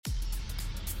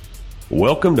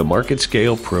Welcome to Market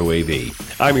Scale Pro AV.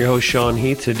 I'm your host, Sean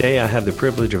Heath. Today I have the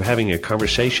privilege of having a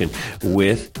conversation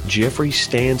with Jeffrey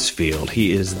Stansfield.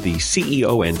 He is the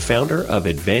CEO and founder of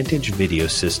Advantage Video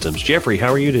Systems. Jeffrey, how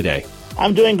are you today?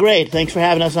 I'm doing great. Thanks for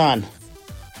having us on.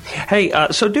 Hey,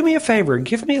 so do me a favor.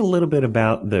 Give me a little bit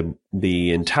about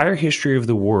the entire history of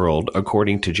the world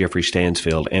according to Jeffrey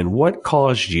Stansfield, and what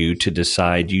caused you to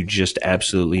decide you just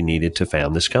absolutely needed to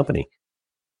found this company.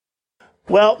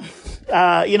 Well,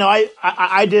 I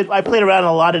played around in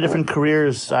a lot of different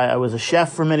careers. I was a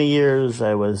chef for many years.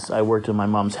 I worked in my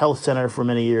mom's health center for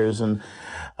many years, and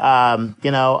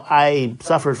I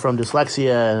suffered from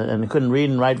dyslexia and couldn't read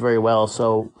and write very well.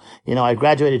 So, I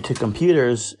graduated to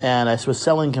computers, and I was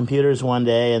selling computers one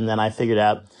day, and then I figured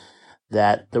out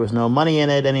that there was no money in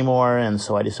it anymore, and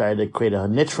so I decided to create a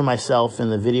niche for myself in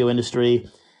the video industry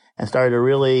and started to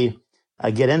really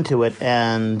get into it,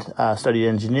 and studied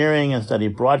engineering and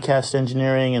studied broadcast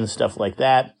engineering and stuff like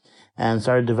that, and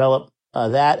started to develop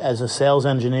that as a sales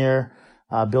engineer,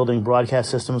 building broadcast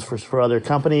systems for other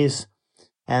companies.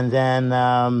 And then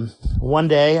one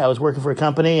day I was working for a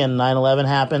company and 9/11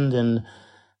 happened, and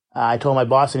I told my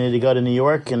boss I needed to go to New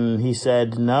York, and he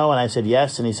said no, and I said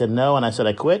yes, and he said no, and I said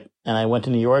I quit, and I went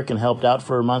to New York and helped out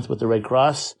for a month with the Red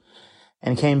Cross,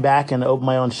 and came back and opened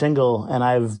my own shingle, and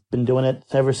I've been doing it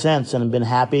ever since, and I've been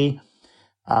happy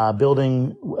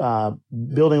building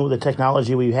with the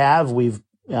technology we have. We've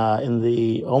in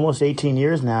the almost 18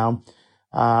 years now,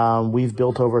 we've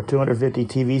built over 250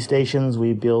 TV stations.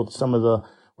 We built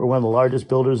we're one of the largest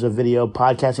builders of video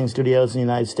podcasting studios in the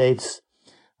United States.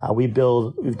 We've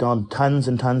done tons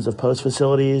and tons of post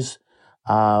facilities.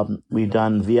 We've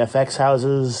done VFX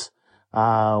houses.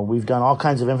 We've done all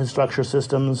kinds of infrastructure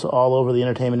systems all over the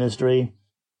entertainment industry.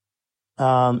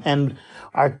 I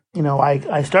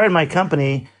started my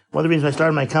company. One of the reasons I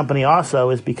started my company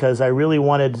also is because I really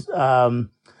wanted to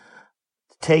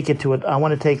take it to it. I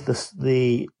want to take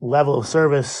the level of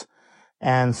service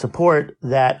and support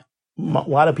that a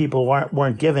lot of people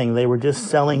weren't giving. They were just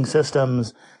selling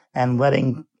systems and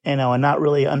letting, and not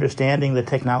really understanding the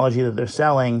technology that they're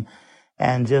selling,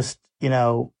 and just,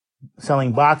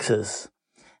 selling boxes.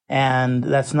 And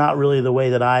that's not really the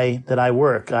way that I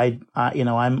work. I'm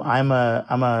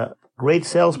a great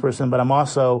salesperson, but I'm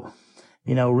also,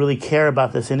 really care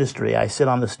about this industry. I sit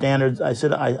on the standards. I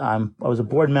was a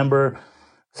board member,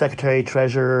 secretary,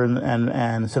 treasurer,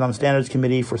 and sit on the standards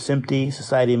committee for SMPTE,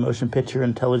 Society of Motion Picture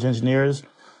and Television Engineers,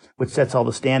 which sets all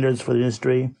the standards for the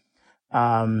industry.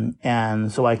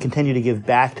 And so I continue to give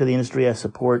back to the industry. I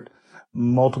support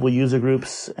multiple user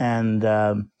groups and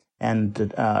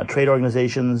trade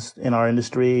organizations in our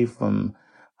industry, from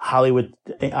Hollywood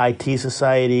IT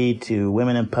Society to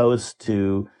Women in Post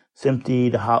to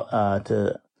SMPTE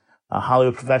to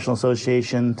Hollywood Professional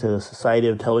Association to the Society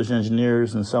of Television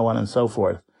Engineers, and so on and so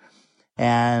forth.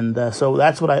 And so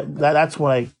that's what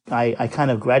I kind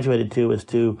of graduated to, is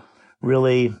to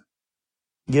really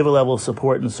give a level of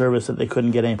support and service that they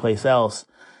couldn't get anyplace else.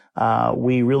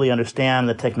 We really understand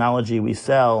the technology we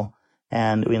sell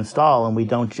and we install, and we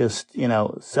don't just,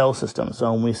 sell systems.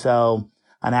 So when we sell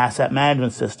an asset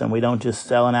management system, we don't just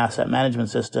sell an asset management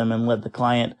system and let the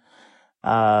client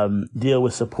deal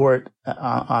with support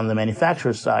on the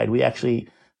manufacturer side. We actually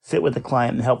sit with the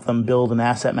client and help them build an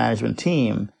asset management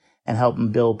team and help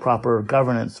them build proper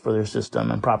governance for their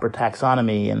system and proper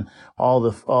taxonomy and all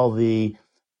the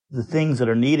things that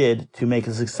are needed to make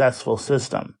a successful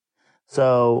system.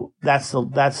 So that's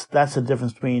the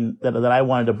difference between that I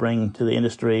wanted to bring to the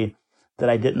industry that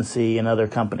I didn't see in other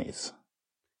companies.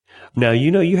 Now,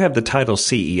 you have the title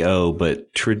CEO,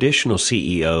 but traditional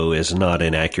CEO is not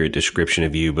an accurate description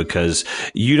of you, because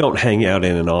you don't hang out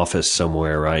in an office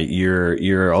somewhere, right?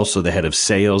 You're also the head of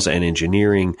sales and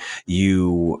engineering.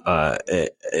 You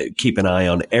keep an eye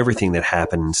on everything that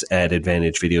happens at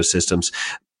Advantage Video Systems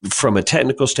from a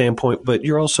technical standpoint, but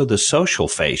you're also the social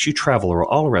face. You travel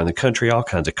all around the country, all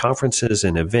kinds of conferences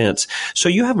and events. So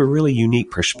you have a really unique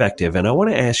perspective. And I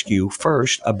want to ask you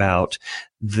first about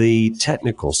the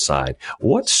technical side.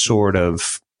 What sort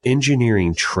of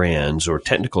engineering trends or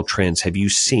technical trends have you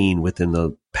seen within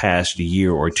the past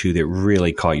year or two that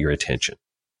really caught your attention?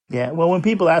 Yeah, well, when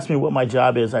people ask me what my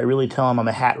job is, I really tell them I'm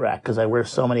a hat rack, because I wear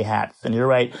so many hats. And you're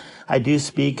right, I do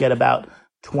speak at about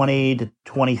 20 to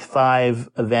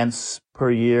 25 events per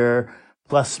year,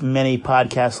 plus many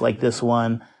podcasts like this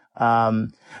one.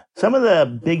 Some of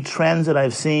the big trends that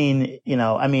I've seen,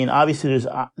 obviously there's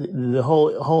the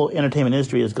whole entertainment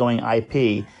industry is going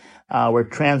IP. We're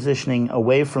transitioning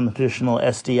away from the traditional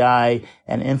SDI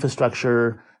and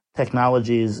infrastructure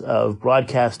technologies of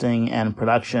broadcasting and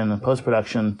production and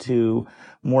post-production to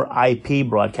more IP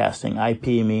broadcasting. IP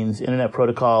means Internet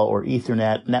Protocol or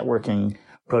Ethernet networking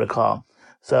protocol.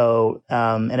 So,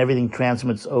 and everything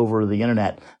transmits over the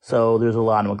internet. So there's a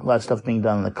lot of stuff being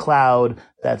done in the cloud.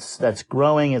 That's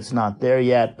growing. It's not there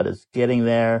yet, but it's getting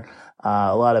there.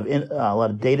 A lot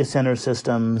of data center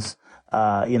systems,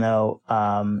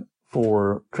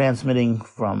 for transmitting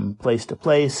from place to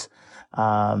place. We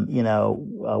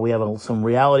have some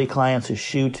reality clients who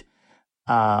shoot,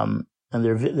 and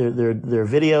their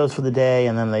videos for the day,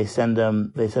 and then they send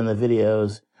the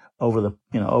videos over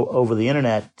the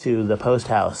internet to the post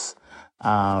house,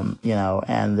 and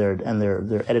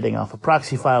they're editing off of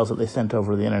proxy files that they sent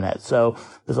over the internet. So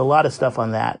there's a lot of stuff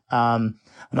on that.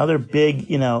 Another big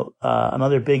thing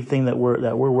that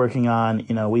we're working on,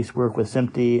 we work with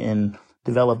SMPTE in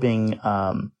developing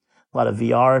a lot of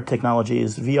VR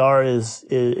technologies. VR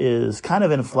is kind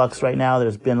of in flux right now.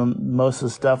 There's been most of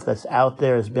the stuff that's out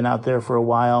there has been out there for a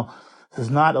while. There's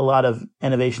not a lot of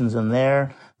innovations in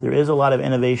there. There is a lot of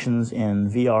innovations in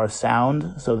VR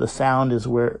sound. So the sound is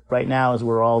where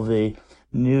all the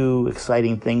new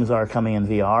exciting things are coming in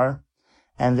VR.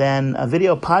 And then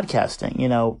video podcasting,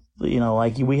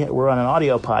 like we're on an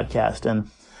audio podcast, and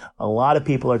a lot of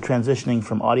people are transitioning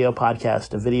from audio podcast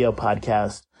to video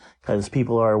podcast because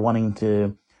people are wanting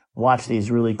to watch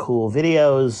these really cool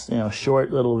videos,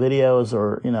 short little videos,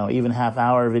 or, even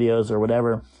half-hour videos or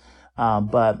whatever.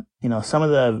 But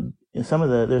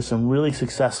there's some really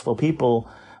successful people,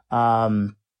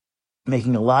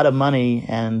 making a lot of money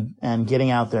and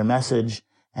getting out their message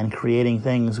and creating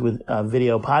things with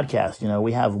video podcasts.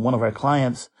 We have one of our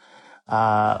clients,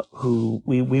 who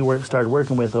we started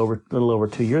working with a little over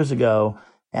 2 years ago.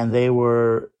 And they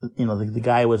were, the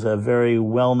guy was a very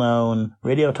well-known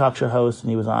radio talk show host, and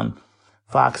he was on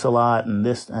Fox a lot and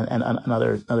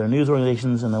other news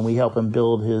organizations. And then we helped him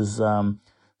build his,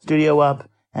 studio up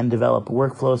and develop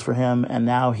workflows for him. And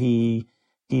now he's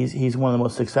one of the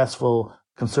most successful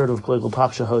conservative political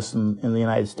talk show hosts in the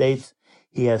United States.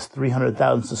 He has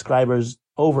 300,000 subscribers,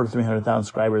 over 300,000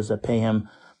 subscribers that pay him,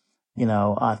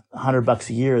 $100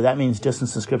 a year. That means just in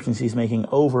subscriptions, he's making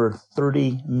over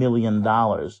 $30 million.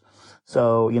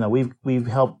 So, we've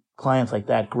helped clients like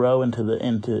that grow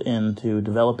into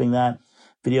developing that.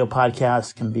 Video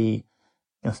podcasts can be,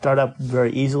 start up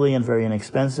very easily and very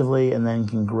inexpensively, and then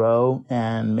can grow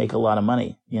and make a lot of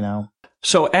money,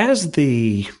 So as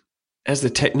the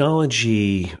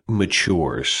technology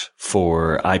matures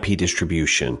for IP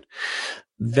distribution,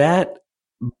 that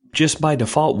just by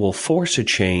default will force a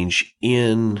change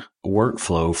in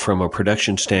workflow from a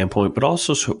production standpoint, but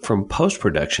also from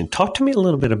post-production. Talk to me a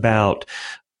little bit about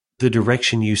the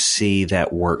direction you see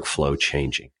that workflow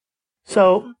changing.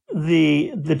 So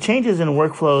the changes in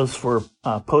workflows for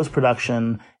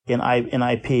post-production in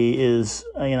IP is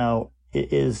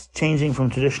changing from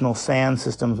traditional SAN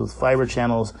systems with fiber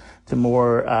channels to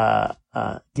more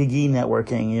GigE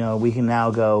networking. We can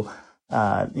now go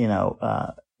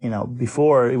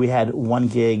before we had 1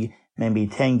 gig, maybe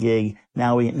 10 gig.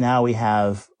 Now we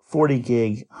have 40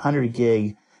 gig, 100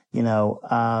 gig,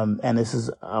 and this is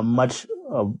a much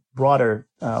broader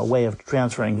way of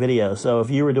transferring video. So if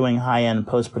you were doing high-end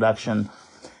post-production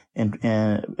and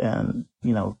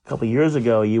a couple of years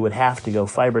ago, you would have to go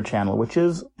fiber channel, which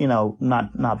is,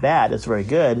 not bad. It's very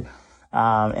good.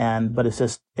 But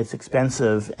it's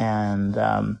expensive, and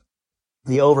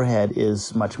the overhead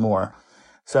is much more.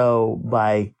 So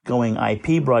by going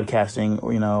IP broadcasting,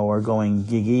 or going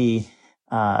GigE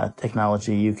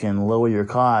technology, you can lower your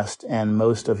cost, and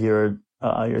most of your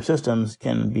systems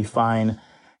can be fine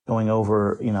going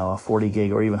over, a 40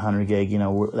 gig or even 100 gig.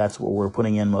 That's what we're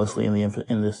putting in mostly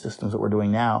in the systems that we're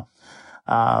doing now.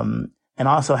 And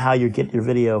also how you get your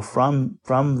video from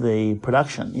the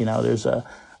production. There's a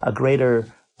greater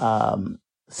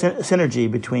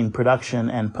synergy between production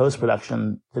and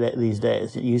post-production these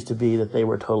days. It used to be that they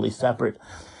were totally separate.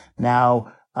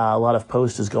 Now, a lot of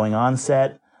post is going on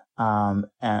set, and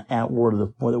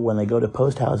when they go to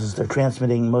post houses, they're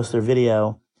transmitting most of their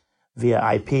video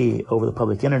via IP over the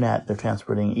public internet. They're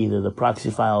transferring either the proxy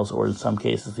files or in some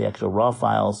cases the actual raw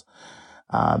files,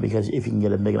 because if you can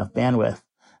get a big enough bandwidth.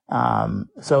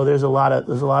 So there's a lot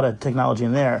of technology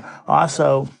in there.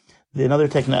 Also,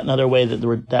 another way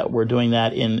that we're doing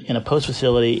that in a post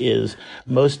facility is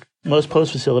most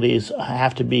post facilities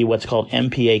have to be what's called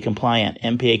MPA compliant.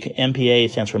 MPA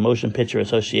stands for Motion Picture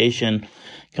Association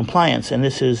compliance, and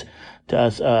this is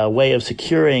a way of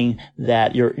securing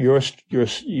that your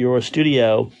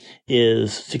studio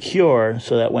is secure,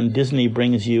 so that when Disney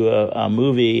brings you a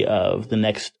movie of the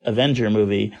next Avenger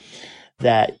movie,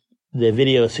 that the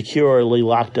video is securely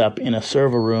locked up in a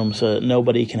server room so that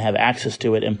nobody can have access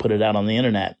to it and put it out on the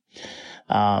internet.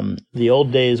 The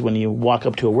old days when you walk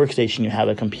up to a workstation, you have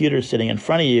a computer sitting in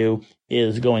front of you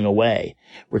is going away.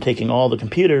 We're taking all the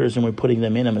computers and we're putting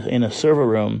them in a server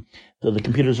room. So the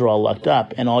computers are all locked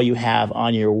up, and all you have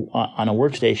on a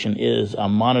workstation is a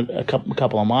monitor, a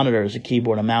couple of monitors, a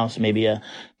keyboard, a mouse, maybe a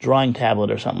drawing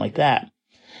tablet or something like that.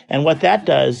 And what that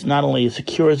does, not only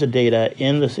secures the data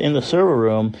in the server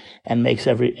room and makes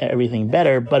everything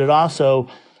better, but it also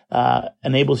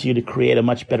enables you to create a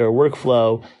much better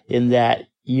workflow in that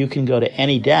you can go to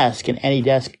any desk, and any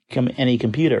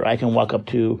computer. I can walk up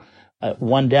to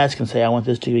one desk and say, I want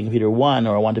this to be computer 1,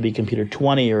 or I want it to be computer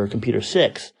 20 or computer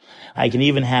 6. I can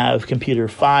even have computer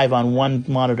 5 on one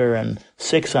monitor and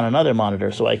 6 on another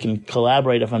monitor, so I can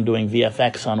collaborate if I'm doing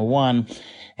VFX on one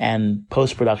and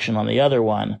post-production on the other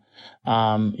one.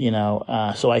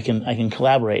 So I can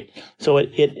collaborate. So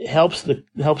it helps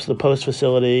the post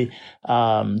facility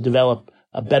develop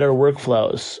better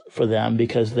workflows for them,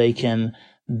 because they don't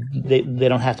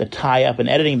have to tie up an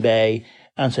editing bay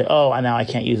and say, oh, now I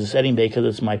can't use this editing bay because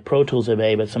it's my Pro Tools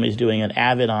bay, but somebody's doing an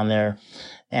Avid on there,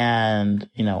 and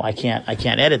I can't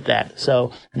edit that.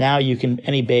 So now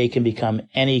any bay can become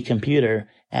any computer,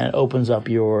 and it opens up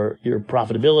your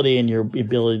profitability and your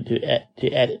ability to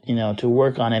edit, to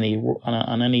work on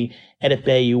any edit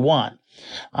bay you want.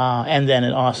 And then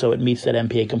it meets that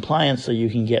MPA compliance, so you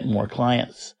can get more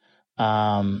clients.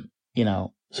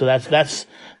 So that's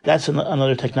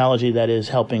another technology that is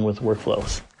helping with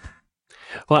workflows.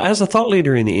 Well, as a thought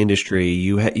leader in the industry,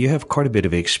 you have quite a bit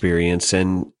of experience,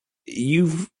 and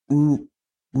you've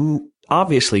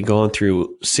obviously gone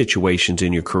through situations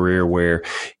in your career where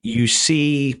you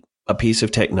see a piece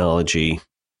of technology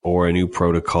or a new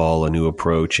protocol, a new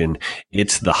approach, and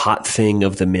it's the hot thing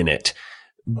of the minute.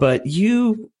 But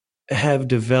you have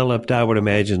developed, I would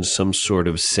imagine, some sort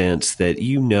of sense that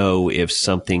if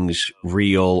something's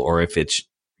real or if it's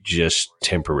just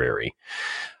temporary.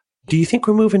 Do you think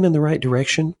we're moving in the right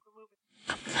direction?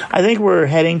 I think we're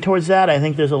heading towards that. I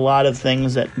think there's a lot of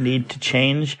things that need to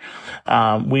change.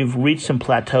 We've reached some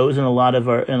plateaus in a lot of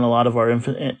our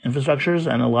infrastructures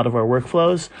and a lot of our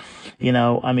workflows.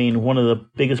 One of the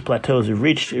biggest plateaus we've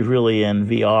reached is really in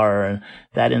VR and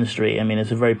that industry.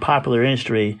 It's a very popular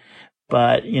industry,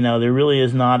 but there really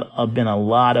has not been a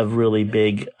lot of really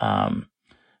big,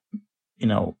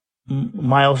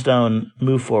 milestone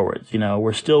move forwards.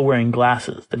 We're still wearing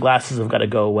glasses. The glasses have got to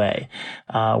go away.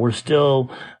 We're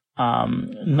still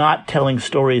not telling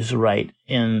stories right.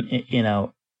 When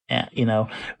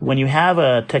you have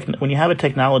a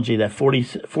technology that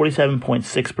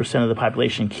 47.6% of the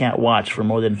population can't watch for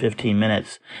more than 15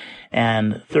 minutes,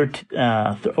 and over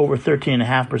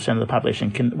 13.5% of the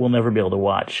population will never be able to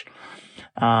watch,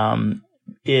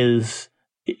 is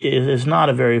not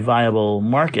a very viable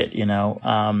market,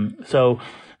 So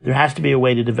there has to be a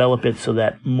way to develop it so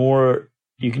that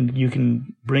you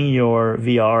can bring your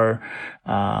VR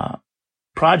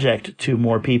project to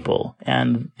more people.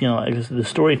 And the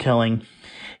storytelling,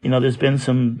 there's been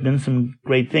some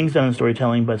great things done in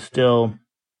storytelling, but still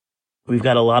we've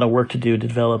got a lot of work to do to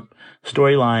develop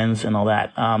storylines and all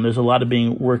that. There's a lot of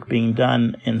work being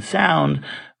done in sound,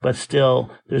 but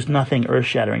still there's nothing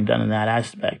earth-shattering done in that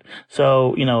aspect.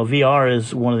 So, VR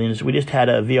is one of the industries. We just had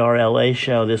a VR LA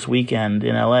show this weekend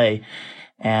in LA,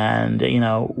 and,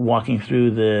 walking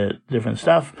through the different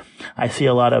stuff, I see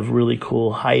a lot of really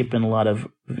cool hype and a lot of,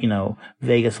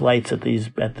 Vegas lights at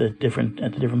the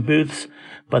different booths,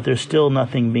 but there's still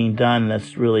nothing being done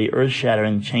that's really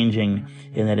earth-shattering, changing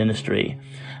in that industry.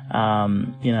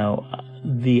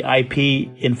 The IP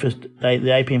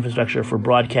infrastructure for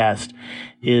broadcast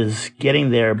is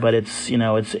getting there, but it's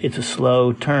a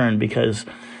slow turn, because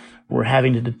we're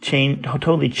having to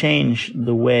totally change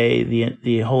the way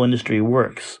the whole industry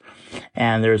works.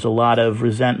 And there's a lot of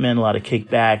resentment, a lot of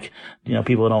kickback.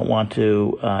 People don't want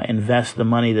to invest the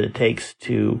money that it takes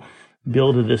to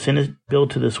build to this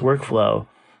workflow.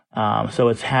 So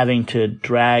it's having to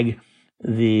drag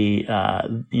the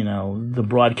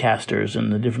broadcasters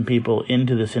and the different people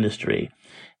into this industry,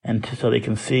 and so they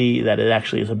can see that it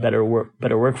actually is a better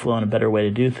workflow and a better way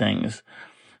to do things.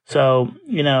 So,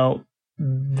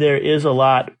 there is a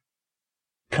lot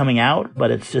coming out,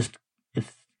 but it's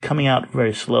coming out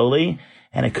very slowly,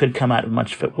 and it could come out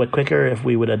much quicker if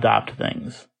we would adopt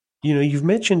things. You've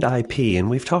mentioned IP, and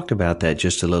we've talked about that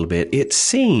just a little bit. It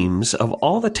seems, of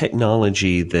all the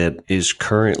technology that is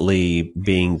currently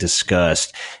being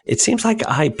discussed, it seems like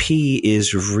IP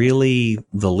is really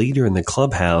the leader in the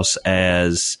clubhouse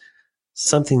as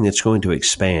something that's going to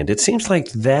expand. It seems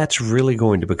like that's really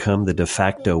going to become the de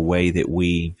facto way that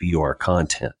we view our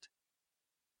content.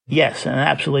 Yes, and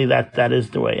absolutely that is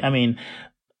the way. I mean,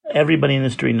 everybody in the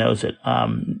industry knows it.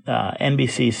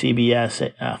 NBC,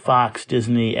 CBS, Fox,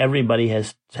 Disney, everybody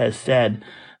has said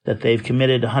that they've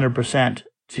committed 100%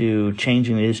 to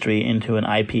changing the industry into an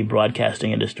IP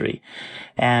broadcasting industry.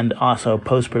 And also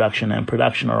post-production and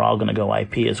production are all going to go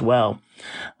IP as well.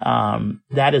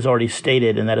 That is already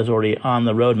stated and that is already on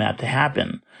the roadmap to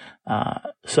happen.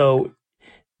 So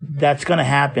that's going to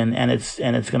happen, and it's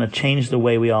going to change the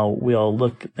way we all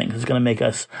look at things. It's going to make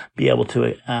us be able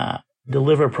to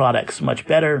deliver products much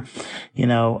better.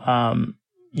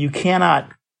 You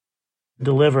cannot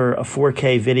deliver a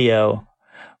 4K video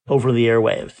over the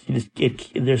airwaves.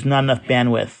 There's not enough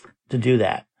bandwidth to do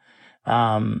that.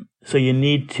 So you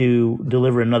need to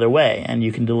deliver another way, and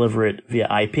you can deliver it via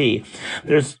IP.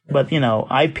 But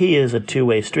IP is a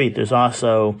two-way street. There's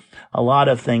also a lot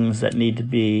of things that need to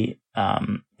be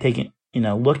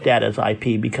looked at as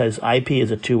IP, because IP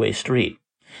is a two-way street.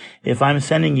 If I'm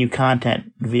sending you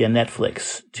content via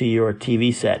Netflix to your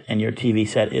TV set, and your TV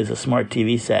set is a smart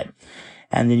TV set,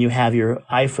 and then you have your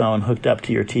iPhone hooked up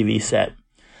to your TV set,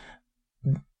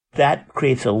 that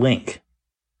creates a link.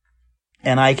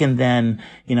 And I can then,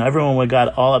 everyone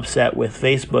got all upset with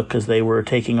Facebook because they were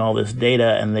taking all this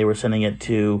data and they were sending it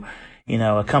to,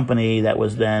 a company that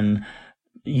was then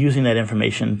using that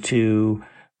information to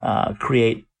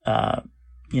create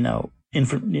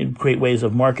ways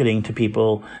of marketing to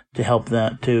people to help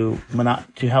them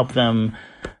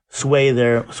sway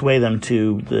them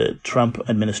to the Trump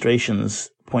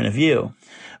administration's point of view.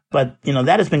 But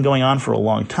that has been going on for a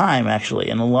long time, actually,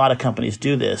 and a lot of companies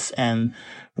do this. And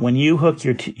when you hook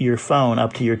your phone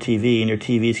up to your TV, and your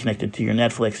TV is connected to your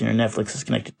Netflix, and your Netflix is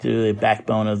connected to the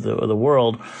backbone of the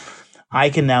world, I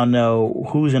can now know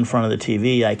who's in front of the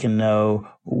TV. I can know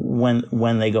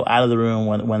when they go out of the room,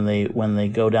 when they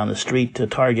go down the street to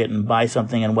Target and buy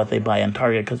something, and what they buy in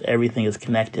Target, because everything is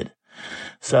connected.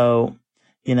 So,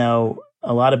 and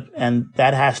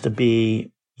that has to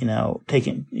be,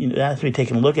 taken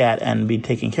a look at and be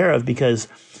taken care of, because,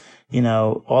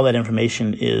 all that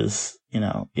information is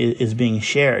being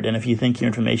shared. And if you think your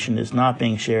information is not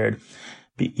being shared,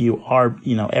 you are,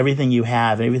 everything you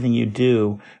have, everything you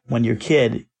do, when your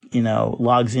kid,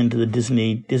 logs into the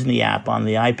Disney app on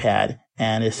the iPad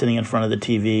and is sitting in front of the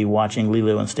TV watching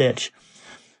Lilo and Stitch,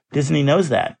 Disney knows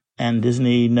that. And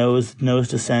Disney knows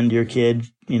to send your kid,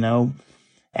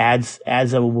 ads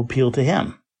that will appeal to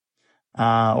him,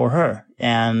 or her.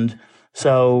 And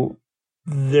so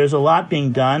there's a lot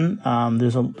being done.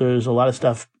 There's a lot of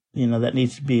stuff, that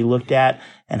needs to be looked at,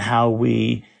 and how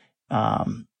we,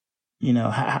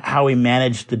 how we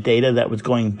manage the data that was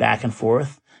going back and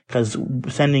forth, because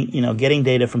getting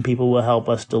data from people will help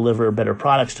us deliver better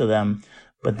products to them.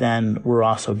 But then we're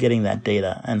also getting that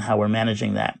data and how we're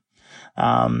managing that.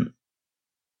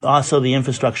 Also, the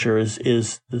infrastructure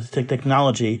the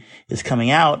technology is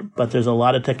coming out, but there's a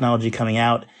lot of technology coming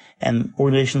out, and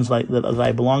organizations that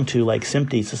I belong to, like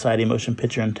SMPTE, Society of Motion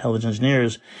Picture and Television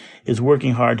Engineers, is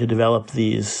working hard to develop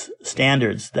these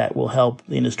standards that will help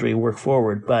the industry work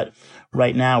forward. But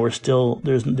right now,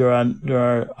 there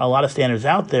are a lot of standards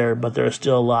out there, but there are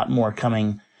still a lot more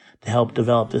coming to help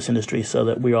develop this industry, so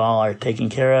that we all are taken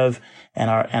care of and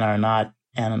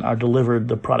are delivered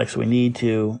the products we need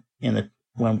to that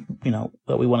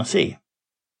we want to see.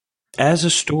 As a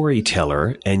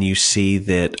storyteller, and you see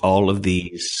that all of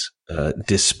these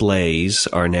displays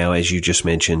are now, as you just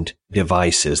mentioned,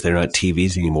 devices. They're not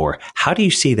TVs anymore. How do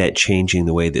you see that changing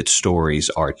the way that stories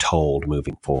are told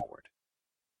moving forward?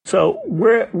 So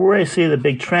where I see the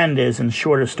big trend is in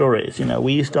shorter stories.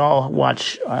 We used to all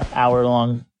watch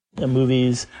hour-long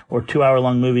movies or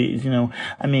 2-hour-long movies.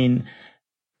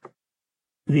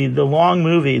 The long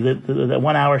movie, the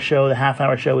 1 hour show, the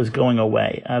half-hour show is going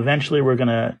away. Eventually, we're going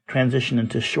to transition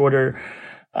into shorter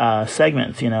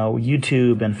segments.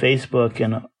 YouTube and Facebook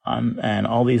and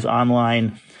all these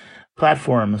online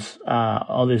platforms,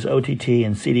 all these OTT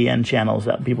and CDN channels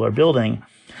that people are building,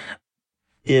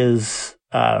 is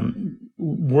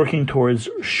working towards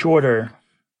shorter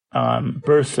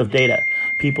bursts of data.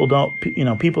 People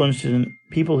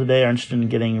today are interested in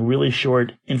getting really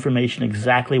short information,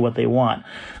 exactly what they want.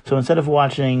 So instead of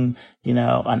watching,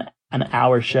 an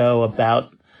hour show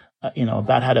about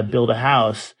how to build a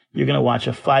house, you're going to watch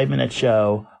a 5-minute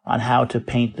show on how to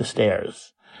paint the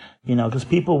stairs. Because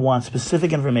people want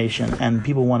specific information, and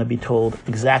people want to be told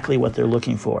exactly what they're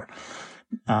looking for.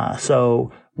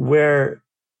 So where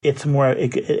it's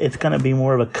going to be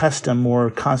more of a custom, more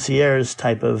concierge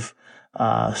type of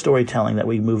storytelling that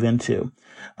we move into.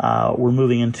 We're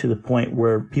moving into the point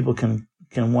where people can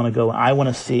want to go, I want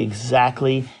to see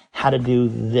exactly how to do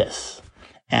this.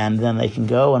 And then they can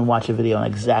go and watch a video on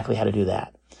exactly how to do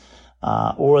that.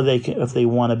 Or they can, if they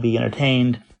want to be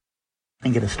entertained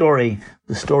and get a story,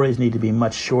 the stories need to be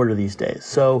much shorter these days.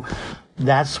 So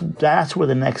that's where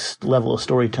the next level of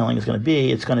storytelling is going to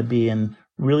be. It's going to be in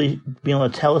really being able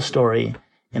to tell a story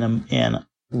in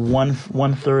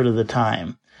one third of the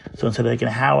time. So instead of like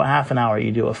half an hour,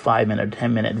 you do a 5-minute,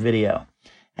 10-minute video,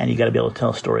 and you got to be able to tell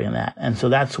a story in that. And so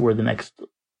that's where the next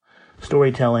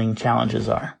storytelling challenges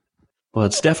are. Well,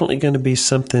 it's definitely going to be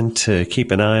something to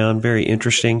keep an eye on. Very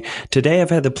interesting. Today, I've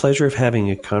had the pleasure of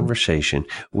having a conversation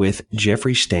with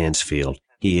Jeffrey Stansfield.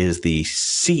 He is the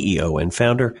CEO and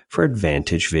founder for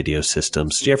Advantage Video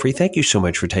Systems. Jeffrey, thank you so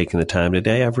much for taking the time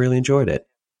today. I've really enjoyed it.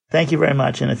 Thank you very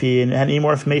much. And if you had any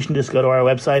more information, just go to our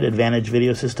website,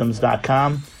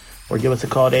 advantagevideosystems.com, or give us a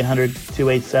call at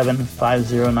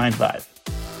 800-287-5095.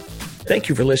 Thank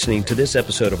you for listening to this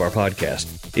episode of our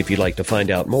podcast. If you'd like to find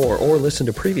out more or listen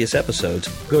to previous episodes,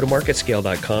 go to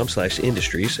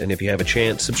marketscale.com/industries. And if you have a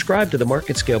chance, subscribe to the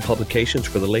MarketScale publications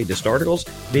for the latest articles,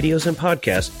 videos, and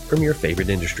podcasts from your favorite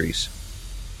industries.